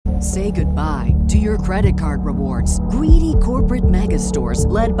Say goodbye to your credit card rewards. Greedy corporate mega stores,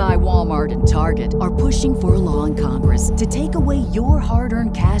 led by Walmart and Target, are pushing for a law in Congress to take away your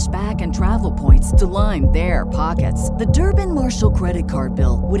hard-earned cash back and travel points to line their pockets. The Durbin-Marshall credit card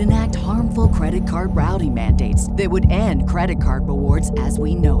bill would enact harmful credit card routing mandates that would end credit card rewards as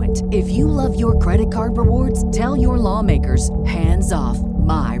we know it. If you love your credit card rewards, tell your lawmakers, hands off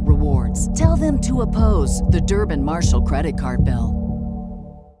my rewards. Tell them to oppose the Durbin-Marshall credit card bill.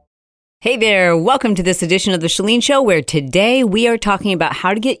 Hey there, welcome to this edition of The Chalene Show, where today we are talking about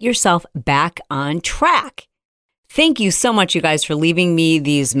how to get yourself back on track. Thank you so much, you guys, for leaving me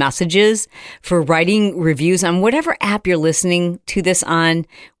these messages, for writing reviews on whatever app you're listening to this on,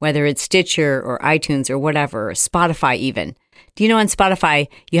 whether it's Stitcher or iTunes or whatever, Spotify even. Do you know on Spotify,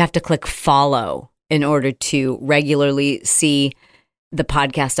 you have to click follow in order to regularly see the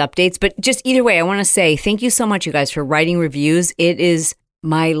podcast updates? But just either way, I want to say thank you so much, you guys, for writing reviews. It is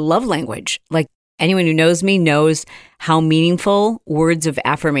my love language. Like, anyone who knows me knows how meaningful words of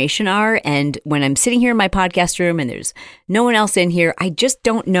affirmation are. And when I'm sitting here in my podcast room and there's no one else in here, I just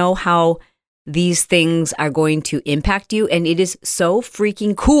don't know how these things are going to impact you. And it is so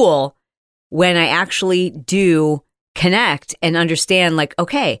freaking cool when I actually do connect and understand, like,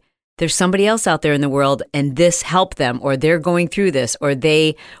 okay, there's somebody else out there in the world and this helped them, or they're going through this, or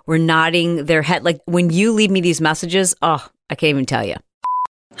they were nodding their head. Like, when you leave me these messages, oh, I can't even tell you.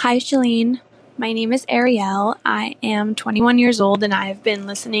 Hi, Chalene. My name is Ariel. I am 21 years old, and I've been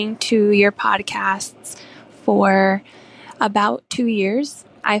listening to your podcasts for about 2 years.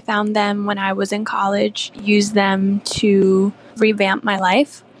 I found them when I was in college, used them to revamp my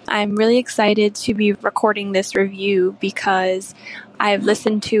life. I'm really excited to be recording this review because I've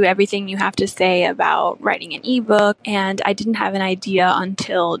listened to everything you have to say about writing an ebook, and I didn't have an idea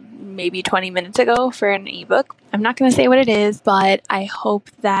until maybe 20 minutes ago for an ebook. I'm not going to say what it is, but I hope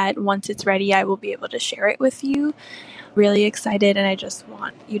that once it's ready, I will be able to share it with you. Really excited, and I just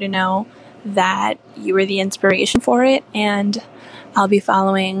want you to know that you were the inspiration for it, and I'll be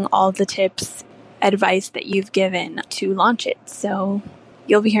following all the tips, advice that you've given to launch it. So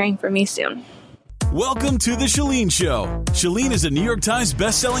you'll be hearing from me soon. Welcome to The Chalene Show. Chalene is a New York Times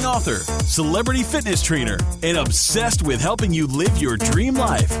bestselling author, celebrity fitness trainer, and obsessed with helping you live your dream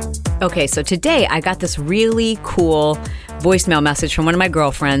life. Okay, so today I got this really cool voicemail message from one of my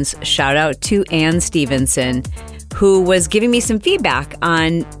girlfriends. Shout out to Ann Stevenson, who was giving me some feedback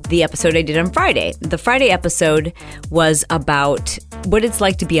on the episode I did on Friday. The Friday episode was about what it's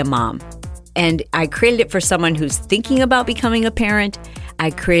like to be a mom. And I created it for someone who's thinking about becoming a parent. I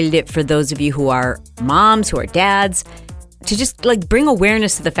created it for those of you who are moms, who are dads, to just like bring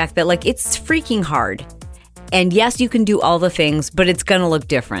awareness to the fact that like it's freaking hard. And yes, you can do all the things, but it's going to look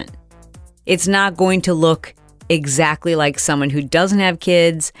different. It's not going to look exactly like someone who doesn't have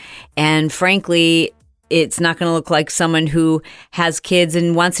kids. And frankly, it's not going to look like someone who has kids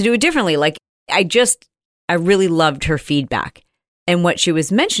and wants to do it differently. Like I really loved her feedback. And what she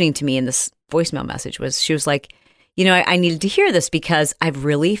was mentioning to me in this voicemail message was, she was like, you know, I needed to hear this because I've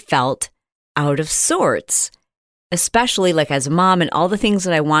really felt out of sorts, especially like as a mom and all the things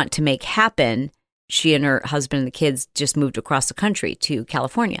that I want to make happen. She and her husband and the kids just moved across the country to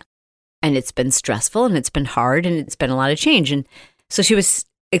California. And it's been stressful and it's been hard and it's been a lot of change. And so she was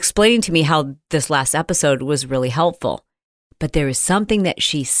explaining to me how this last episode was really helpful. But there was something that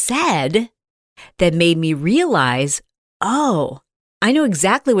she said that made me realize, oh, I know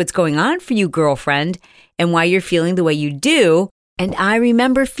exactly what's going on for you, girlfriend, and why you're feeling the way you do. And I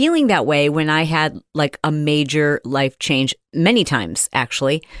remember feeling that way when I had like a major life change, many times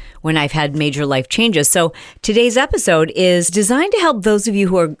actually, when I've had major life changes. So today's episode is designed to help those of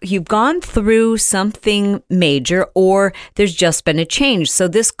you you've gone through something major or there's just been a change. So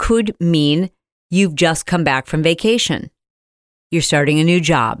this could mean you've just come back from vacation. You're starting a new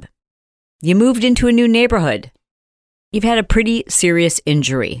job. You moved into a new neighborhood. You've had a pretty serious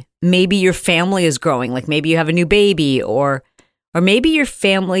injury. Maybe your family is growing, like maybe you have a new baby, or maybe your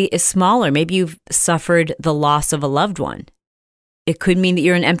family is smaller. Maybe you've suffered the loss of a loved one. It could mean that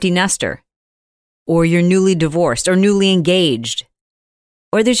you're an empty nester, or you're newly divorced, or newly engaged,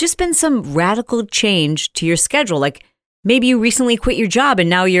 or there's just been some radical change to your schedule. Like maybe you recently quit your job and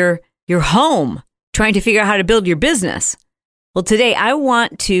now you're home trying to figure out how to build your business. Well, today I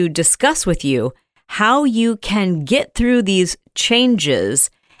want to discuss with you how you can get through these changes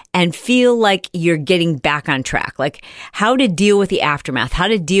and feel like you're getting back on track, like how to deal with the aftermath, how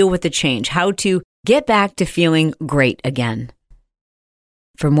to deal with the change, how to get back to feeling great again.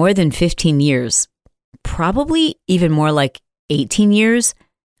 For more than 15 years, probably even more like 18 years,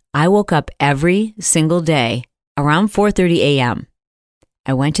 I woke up every single day around 4:30 a.m.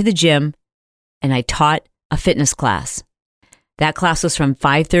 I went to the gym and I taught a fitness class. That class was from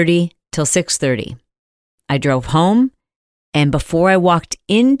 5:30 till 6:30. I drove home, and before I walked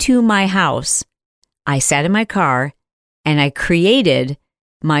into my house, I sat in my car and I created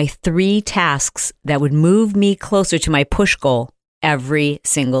my 3 tasks that would move me closer to my push goal every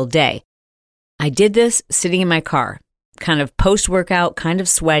single day. I did this sitting in my car, kind of post-workout, kind of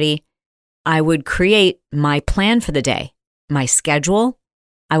sweaty. I would create my plan for the day, my schedule.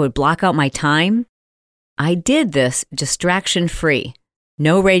 I would block out my time. I did this distraction-free,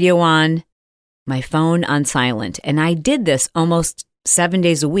 no radio on, my phone on silent. And I did this almost 7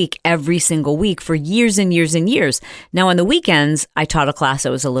 days a week, every single week for years and years and years. Now, on the weekends, I taught a class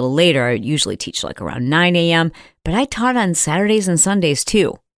that was a little later. I usually teach like around 9 a.m., but I taught on Saturdays and Sundays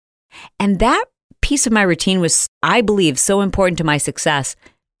too. And that piece of my routine was, I believe, so important to my success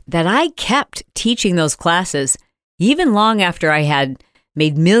that I kept teaching those classes even long after I had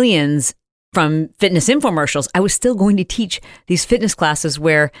made millions from fitness infomercials. I was still going to teach these fitness classes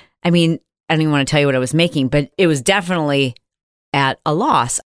where, I don't even want to tell you what I was making, but it was definitely at a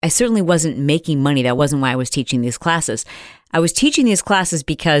loss. I certainly wasn't making money. That wasn't why I was teaching these classes. I was teaching these classes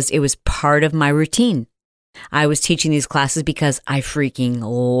because it was part of my routine. I was teaching these classes because I freaking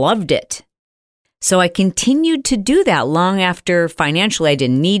loved it. So I continued to do that long after financially I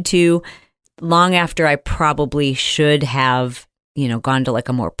didn't need to, long after I probably should have, gone to like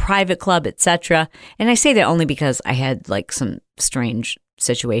a more private club, etc. And I say that only because I had like some strange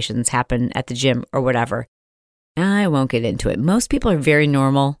situations happen at the gym or whatever. I won't get into it. Most people are very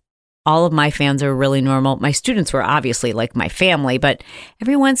normal. All of my fans are really normal. My students were obviously like my family, but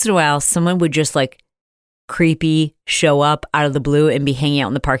every once in a while, someone would just like creepy show up out of the blue and be hanging out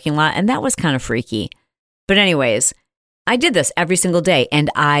in the parking lot. And that was kind of freaky. But anyways, I did this every single day and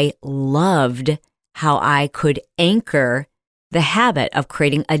I loved how I could anchor the habit of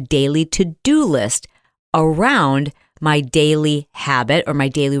creating a daily to-do list around my daily habit or my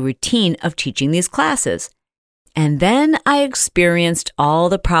daily routine of teaching these classes. And then I experienced all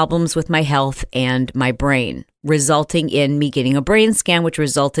the problems with my health and my brain, resulting in me getting a brain scan, which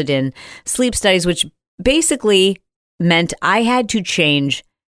resulted in sleep studies, which basically meant I had to change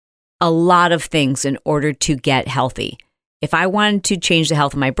a lot of things in order to get healthy. If I wanted to change the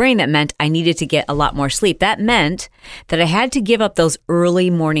health of my brain, that meant I needed to get a lot more sleep. That meant that I had to give up those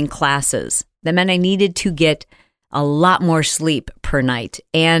early morning classes. That meant I needed to get a lot more sleep per night.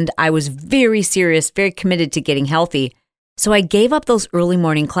 And I was very serious, very committed to getting healthy. So I gave up those early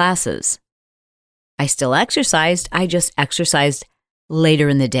morning classes. I still exercised. I just exercised later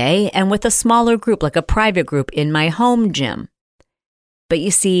in the day and with a smaller group, like a private group in my home gym. But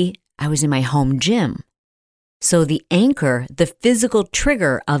you see, I was in my home gym. So the anchor, the physical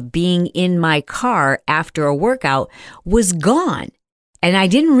trigger of being in my car after a workout was gone. And I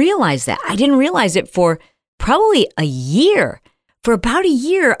didn't realize that. I didn't realize it for probably a year. For about a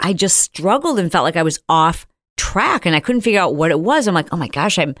year, I just struggled and felt like I was off track and I couldn't figure out what it was. I'm like, oh my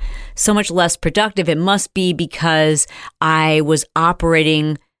gosh, I'm so much less productive. It must be because I was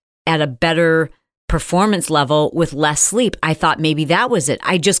operating at a better performance level with less sleep. I thought maybe that was it.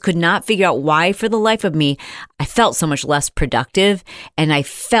 I just could not figure out why for the life of me I felt so much less productive and I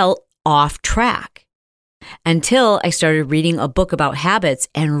felt off track until I started reading a book about habits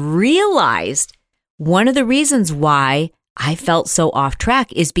and realized one of the reasons why I felt so off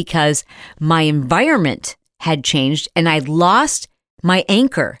track is because my environment had changed and I'd lost my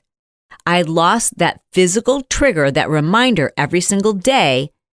anchor. I'd lost that physical trigger, that reminder every single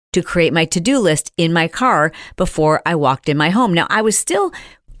day to create my to-do list in my car before I walked in my home. Now, I was still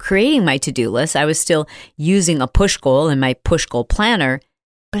creating my to-do list. I was still using a push goal in my push goal planner,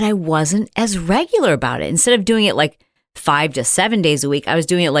 but I wasn't as regular about it. Instead of doing it like 5 to 7 days a week, I was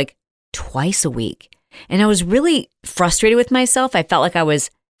doing it like twice a week. And I was really frustrated with myself. I felt like I was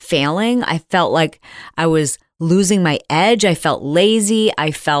failing. I felt like I was losing my edge. I felt lazy.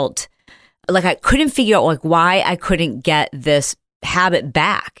 I felt like I couldn't figure out like why I couldn't get this habit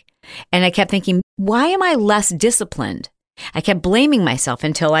back. And I kept thinking, why am I less disciplined? I kept blaming myself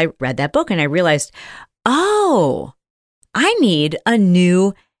until I read that book and I realized, oh, I need a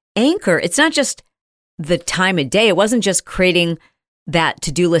new anchor. It's not just the time of day. It wasn't just creating that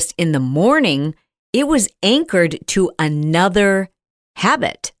to-do list in the morning. It was anchored to another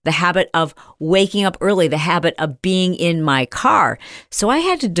habit, the habit of waking up early, the habit of being in my car. So I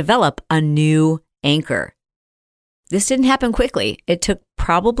had to develop a new anchor. This didn't happen quickly. It took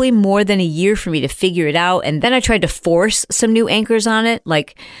probably more than a year for me to figure it out. And then I tried to force some new anchors on it.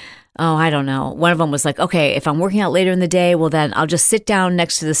 Like, I don't know. One of them was like, okay, if I'm working out later in the day, well, then I'll just sit down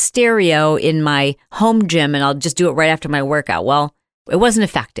next to the stereo in my home gym and I'll just do it right after my workout. Well, It wasn't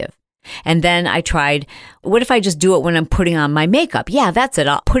effective. And then I tried, what if I just do it when I'm putting on my makeup? Yeah, that's it.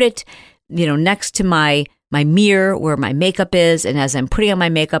 I'll put it, next to my mirror where my makeup is. And as I'm putting on my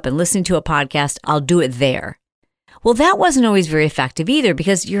makeup and listening to a podcast, I'll do it there. Well, that wasn't always very effective either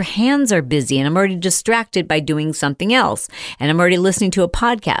because your hands are busy and I'm already distracted by doing something else. And I'm already listening to a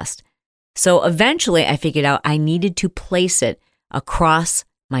podcast. So eventually I figured out I needed to place it across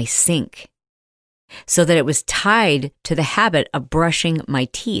my sink so that it was tied to the habit of brushing my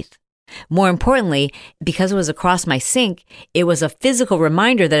teeth. More importantly, because it was across my sink, it was a physical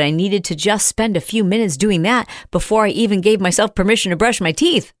reminder that I needed to just spend a few minutes doing that before I even gave myself permission to brush my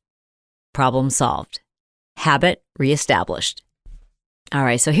teeth. Problem solved. Habit reestablished. All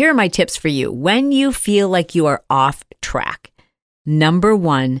right, so here are my tips for you. When you feel like you are off track, number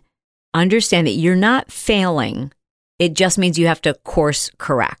one, understand that you're not failing. It just means you have to course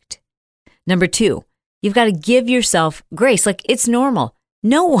correct. Number two, you've got to give yourself grace. Like, it's normal.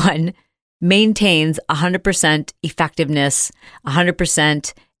 No one maintains 100% effectiveness,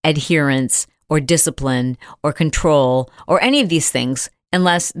 100% adherence or discipline or control or any of these things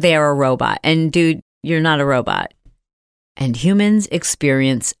unless they are a robot. And dude, you're not a robot. And humans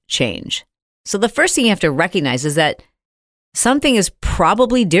experience change. So the first thing you have to recognize is that something is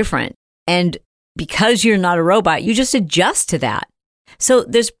probably different. And because you're not a robot, you just adjust to that. So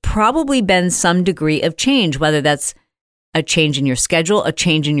there's probably been some degree of change, whether that's a change in your schedule, a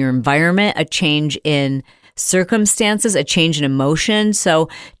change in your environment, a change in circumstances, a change in emotion. So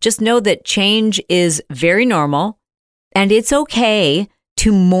just know that change is very normal and it's okay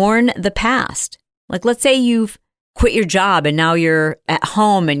to mourn the past. Like, let's say you've quit your job and now you're at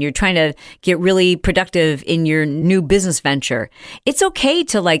home and you're trying to get really productive in your new business venture. It's okay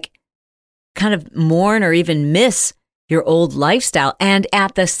to kind of mourn or even miss your old lifestyle and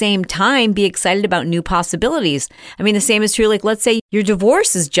at the same time be excited about new possibilities. I mean, the same is true. Like, let's say your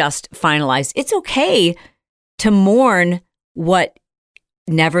divorce is just finalized. It's okay to mourn what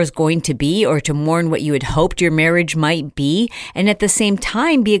never is going to be or to mourn what you had hoped your marriage might be. And at the same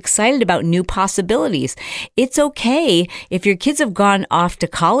time, be excited about new possibilities. It's okay if your kids have gone off to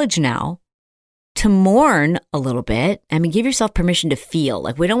college now to mourn a little bit. I mean, give yourself permission to feel.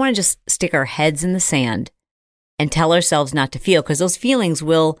 Like, we don't want to just stick our heads in the sand and tell ourselves not to feel, because those feelings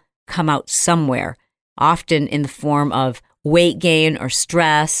will come out somewhere, often in the form of weight gain or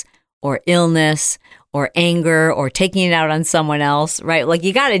stress or illness or anger or taking it out on someone else, right? Like,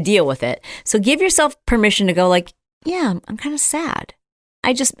 you got to deal with it. So give yourself permission to go like, yeah, I'm kind of sad.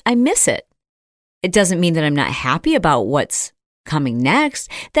 I miss it. It doesn't mean that I'm not happy about what's coming next.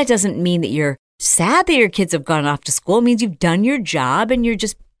 That doesn't mean that you're sad that your kids have gone off to school. It means you've done your job and you're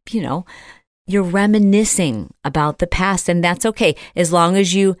just, you're reminiscing about the past, and that's okay as long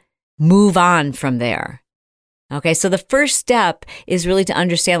as you move on from there. Okay, so the first step is really to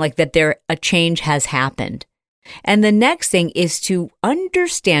understand that a change has happened. And the next thing is to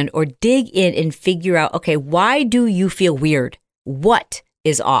understand or dig in and figure out, okay, why do you feel weird? What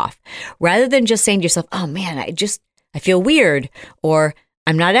is off? Rather than just saying to yourself, oh man, I feel weird, or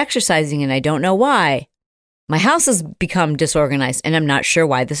I'm not exercising and I don't know why. My house has become disorganized and I'm not sure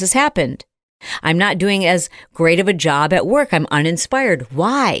why this has happened. I'm not doing as great of a job at work. I'm uninspired.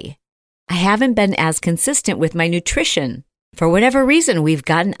 Why? I haven't been as consistent with my nutrition. For whatever reason, we've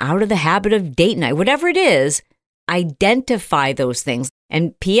gotten out of the habit of date night. Whatever it is, identify those things.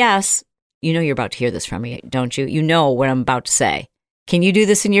 And P.S., you're about to hear this from me, don't you? You know what I'm about to say. Can you do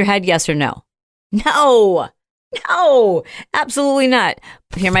this in your head, yes or no? No, absolutely not.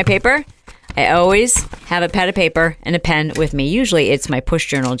 Here, my paper. I always have a pad of paper and a pen with me. Usually it's my push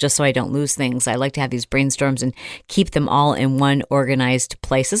journal, just so I don't lose things. I like to have these brainstorms and keep them all in one organized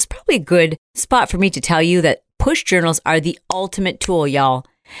place. It's probably a good spot for me to tell you that push journals are the ultimate tool, y'all.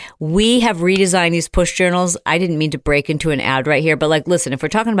 We have redesigned these push journals. I didn't mean to break into an ad right here, but listen, if we're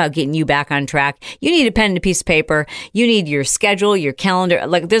talking about getting you back on track, you need a pen and a piece of paper. You need your schedule, your calendar.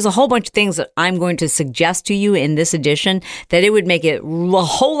 There's a whole bunch of things that I'm going to suggest to you in this edition that it would make it a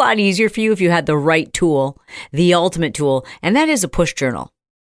whole lot easier for you if you had the right tool, the ultimate tool, and that is a push journal.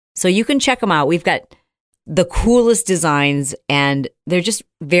 So you can check them out. We've got the coolest designs and they're just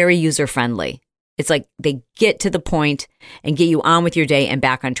very user-friendly. It's like they get to the point and get you on with your day and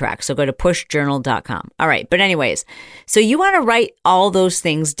back on track. So go to pushjournal.com. All right. But anyways, so you want to write all those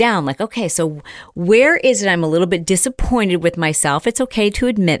things down. Okay, so where is it I'm a little bit disappointed with myself? It's okay to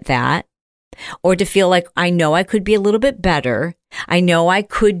admit that, or to feel like I know I could be a little bit better. I know I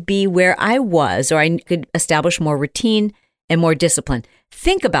could be where I was, or I could establish more routine and more discipline.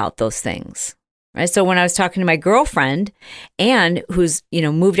 Think about those things. Right. So when I was talking to my girlfriend, Anne, who's,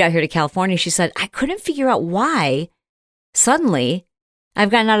 moved out here to California, she said, I couldn't figure out why suddenly I've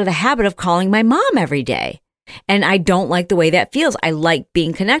gotten out of the habit of calling my mom every day. And I don't like the way that feels. I like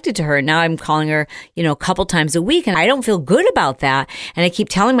being connected to her. Now I'm calling her, a couple times a week, and I don't feel good about that. And I keep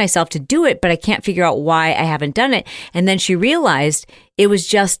telling myself to do it, but I can't figure out why I haven't done it. And then she realized it was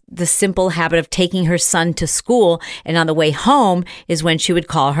just the simple habit of taking her son to school. And on the way home is when she would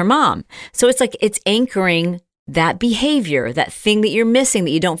call her mom. So it's like it's anchoring that behavior, that thing that you're missing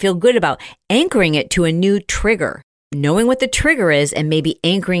that you don't feel good about, anchoring it to a new trigger. Knowing what the trigger is and maybe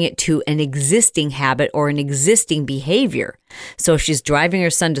anchoring it to an existing habit or an existing behavior. So if she's driving her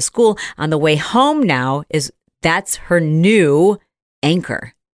son to school, on the way home now that's her new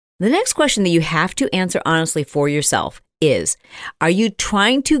anchor. The next question that you have to answer honestly for yourself is, are you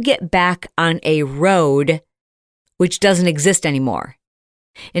trying to get back on a road which doesn't exist anymore?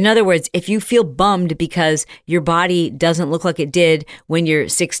 In other words, if you feel bummed because your body doesn't look like it did when you're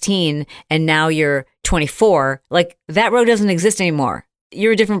 16 and now you're 24, like that road doesn't exist anymore.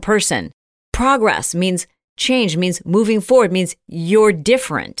 You're a different person. Progress means change, means moving forward, means you're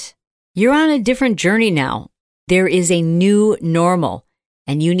different. You're on a different journey now. There is a new normal,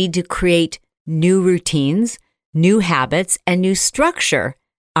 and you need to create new routines, new habits, and new structure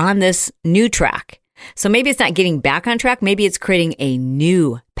on this new track. So maybe it's not getting back on track. Maybe it's creating a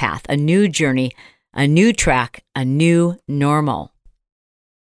new path, a new journey, a new track, a new normal.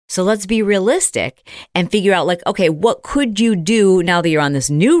 So let's be realistic and figure out okay, what could you do now that you're on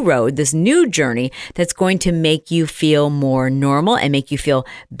this new road, this new journey that's going to make you feel more normal and make you feel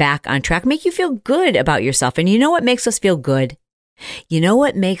back on track, make you feel good about yourself. And you know what makes us feel good? You know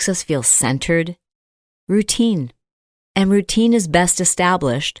what makes us feel centered? Routine. And routine is best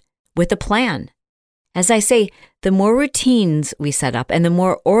established with a plan. As I say, the more routines we set up and the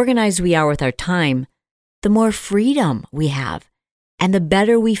more organized we are with our time, the more freedom we have and the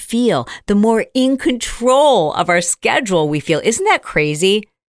better we feel, the more in control of our schedule we feel. Isn't that crazy?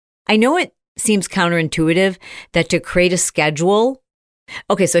 I know it seems counterintuitive that to create a schedule.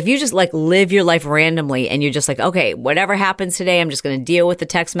 Okay, so if you just live your life randomly and you're just okay, whatever happens today, I'm just going to deal with the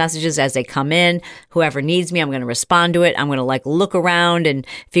text messages as they come in. Whoever needs me, I'm going to respond to it. I'm going to look around and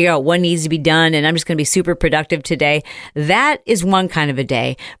figure out what needs to be done. And I'm just going to be super productive today. That is one kind of a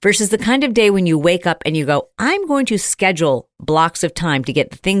day versus the kind of day when you wake up and you go, I'm going to schedule blocks of time to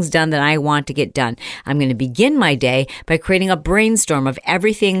get the things done that I want to get done. I'm going to begin my day by creating a brainstorm of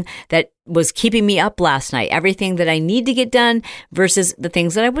everything that was keeping me up last night, everything that I need to get done versus the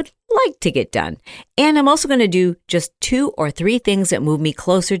things that I would like to get done. And I'm also going to do just 2 or 3 things that move me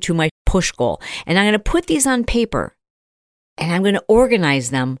closer to my push goal. And I'm going to put these on paper and I'm going to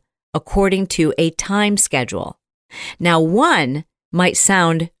organize them according to a time schedule. Now, one might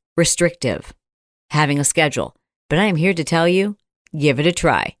sound restrictive, having a schedule, but I am here to tell you, give it a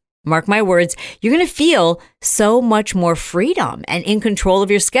try. Mark my words, you're going to feel so much more freedom and in control of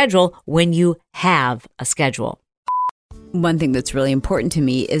your schedule when you have a schedule. One thing that's really important to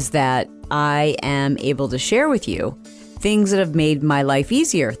me is that I am able to share with you things that have made my life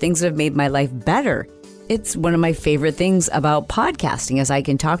easier, things that have made my life better. It's one of my favorite things about podcasting is I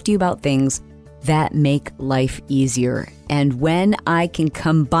can talk to you about things that make life easier. And when I can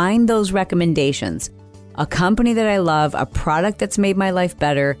combine those recommendations, a company that I love, a product that's made my life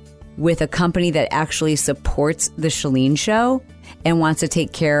better, with a company that actually supports the Chalene Show and wants to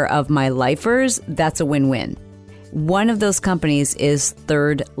take care of my lifers, that's a win-win. One of those companies is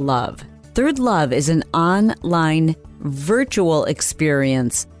Third Love. Third Love is an online virtual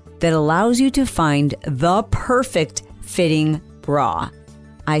experience that allows you to find the perfect fitting bra.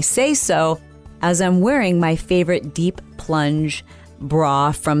 I say so as I'm wearing my favorite deep plunge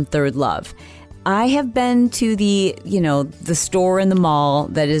bra from Third Love. I have been to the store in the mall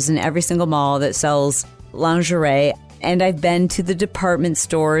that is in every single mall that sells lingerie, and I've been to the department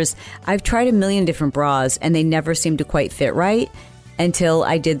stores. I've tried a million different bras, and they never seem to quite fit right until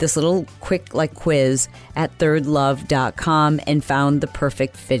I did this little quick quiz at thirdlove.com and found the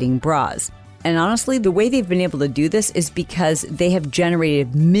perfect fitting bras. And honestly, the way they've been able to do this is because they have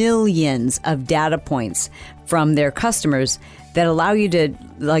generated millions of data points from their customers that allow you to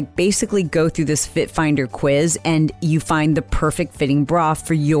basically go through this Fit Finder quiz and you find the perfect fitting bra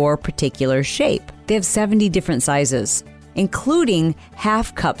for your particular shape. They have 70 different sizes, including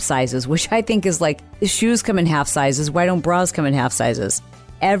half cup sizes, which I think is shoes come in half sizes. Why don't bras come in half sizes?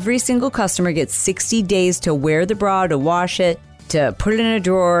 Every single customer gets 60 days to wear the bra, to wash it, to put it in a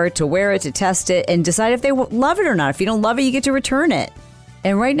drawer, to wear it, to test it, and decide if they love it or not. If you don't love it, you get to return it.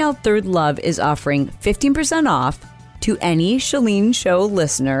 And right now, Third Love is offering 15% off to any Chalene Show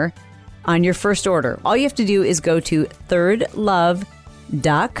listener on your first order. All you have to do is go to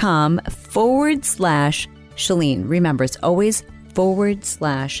thirdlove.com/Chalene. Remember, it's always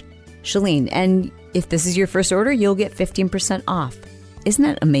Shalene. And if this is your first order, you'll get 15% off. Isn't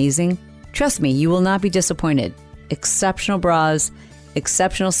that amazing? Trust me, you will not be disappointed. Exceptional bras,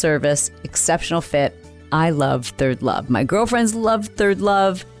 exceptional service, exceptional fit. I love Third Love. My girlfriends love Third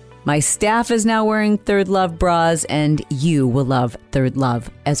Love. My staff is now wearing Third Love bras, and you will love Third Love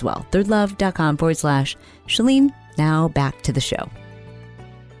as well. thirdlove.com/Shalene. Now back to the show.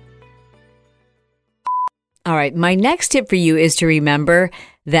 All right, my next tip for you is to remember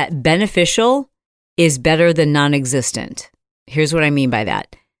that beneficial is better than non-existent. Here's what I mean by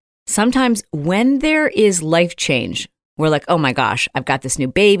that. Sometimes when there is life change, we're like, oh my gosh, I've got this new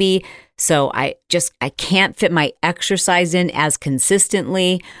baby, so I can't fit my exercise in as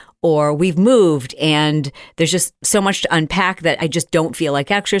consistently, or we've moved and there's just so much to unpack that I just don't feel like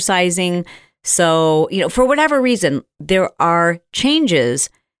exercising. So, for whatever reason, there are changes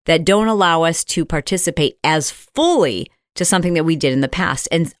that don't allow us to participate as fully to something that we did in the past.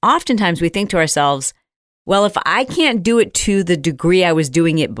 And oftentimes we think to ourselves, well, if I can't do it to the degree I was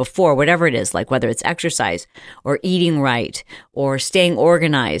doing it before, whatever it is, like whether it's exercise or eating right or staying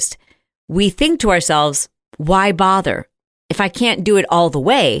organized, we think to ourselves, why bother? If I can't do it all the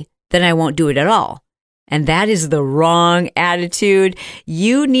way, then I won't do it at all. And that is the wrong attitude.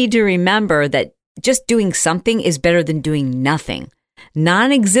 You need to remember that just doing something is better than doing nothing.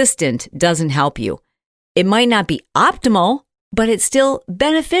 Non-existent doesn't help you. It might not be optimal, but it's still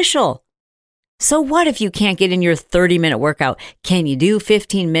beneficial. So what if you can't get in your 30-minute workout? Can you do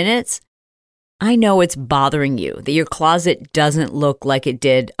 15 minutes? I know it's bothering you that your closet doesn't look like it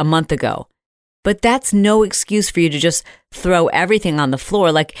did a month ago, but that's no excuse for you to just throw everything on the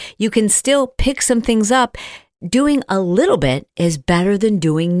floor. Like, you can still pick some things up. Doing a little bit is better than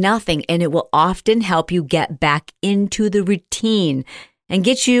doing nothing, and it will often help you get back into the routine and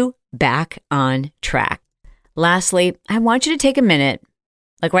get you back on track. Lastly, I want you to take a minute,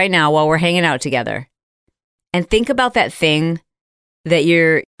 like right now while we're hanging out together, and think about that thing that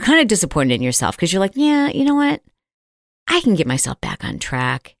you're kind of disappointed in yourself because you're like, yeah, you know what? I can get myself back on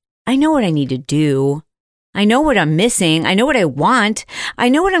track. I know what I need to do. I know what I'm missing. I know what I want. I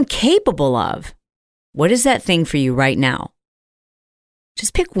know what I'm capable of. What is that thing for you right now?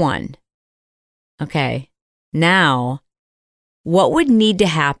 Just pick one. Okay. Now, what would need to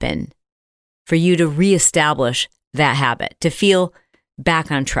happen for you to reestablish that habit, to feel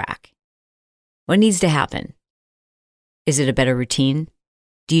back on track? What needs to happen? Is it a better routine?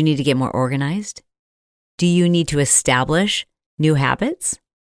 Do you need to get more organized? Do you need to establish new habits?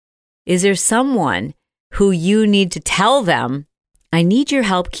 Is there someone who you need to tell them, I need your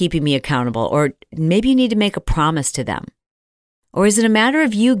help keeping me accountable, or maybe you need to make a promise to them? Or is it a matter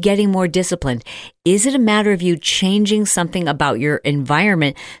of you getting more disciplined? Is it a matter of you changing something about your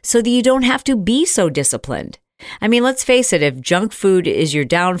environment so that you don't have to be so disciplined? I mean, let's face it, if junk food is your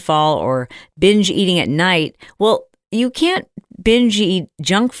downfall or binge eating at night, well, you can't binge eat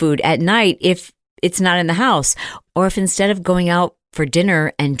junk food at night if it's not in the house, or if instead of going out for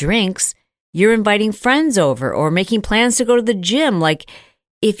dinner and drinks, you're inviting friends over or making plans to go to the gym. Like,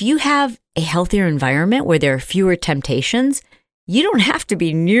 if you have a healthier environment where there are fewer temptations, you don't have to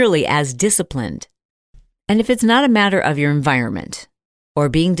be nearly as disciplined. And if it's not a matter of your environment or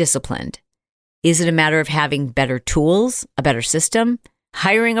being disciplined, is it a matter of having better tools, a better system,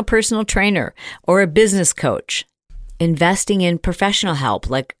 hiring a personal trainer or a business coach, investing in professional help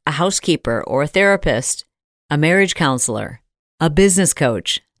like a housekeeper or a therapist, a marriage counselor, a business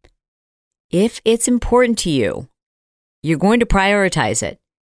coach? If it's important to you, you're going to prioritize it,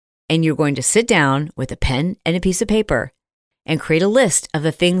 and you're going to sit down with a pen and a piece of paper and create a list of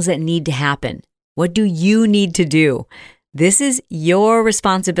the things that need to happen. What do you need to do? This is your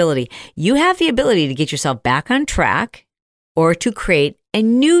responsibility. You have the ability to get yourself back on track or to create a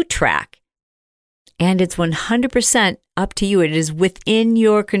new track. And it's 100% up to you. It is within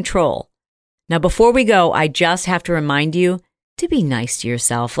your control. Now, before we go, I just have to remind you to be nice to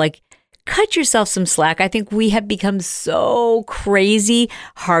yourself. Like, cut yourself some slack. I think we have become so crazy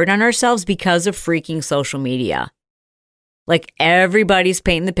hard on ourselves because of freaking social media. Like, everybody's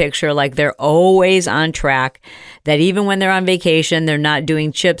painting the picture like they're always on track, that even when they're on vacation, they're not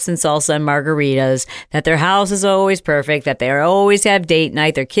doing chips and salsa and margaritas, that their house is always perfect, that they always have date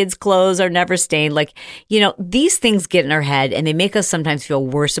night, their kids' clothes are never stained. Like, these things get in our head and they make us sometimes feel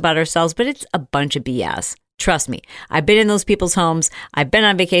worse about ourselves, but it's a bunch of BS. Trust me, I've been in those people's homes. I've been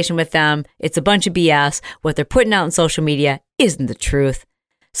on vacation with them. It's a bunch of BS. What they're putting out on social media isn't the truth.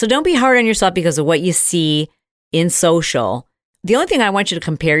 So don't be hard on yourself because of what you see in social. The only thing I want you to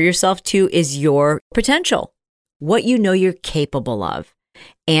compare yourself to is your potential, what you know you're capable of.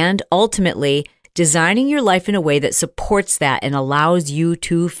 And ultimately, designing your life in a way that supports that and allows you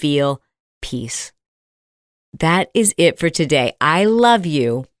to feel peace. That is it for today. I love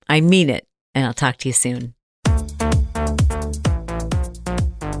you. I mean it. And I'll talk to you soon.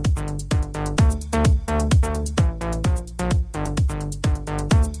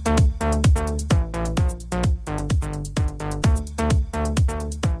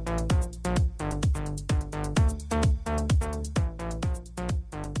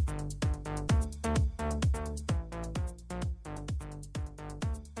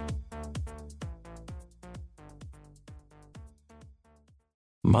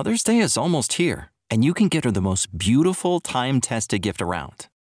 Mother's Day is almost here, and you can get her the most beautiful time-tested gift around.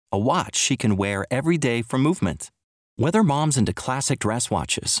 A watch she can wear every day from Movement. Whether mom's into classic dress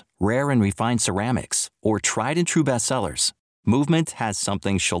watches, rare and refined ceramics, or tried and true bestsellers, Movement has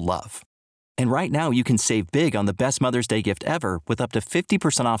something she'll love. And right now you can save big on the best Mother's Day gift ever with up to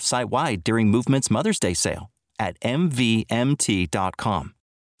 50% off site-wide during Movement's Mother's Day sale at MVMT.com.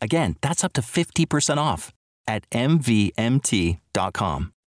 Again, that's up to 50% off at MVMT.com.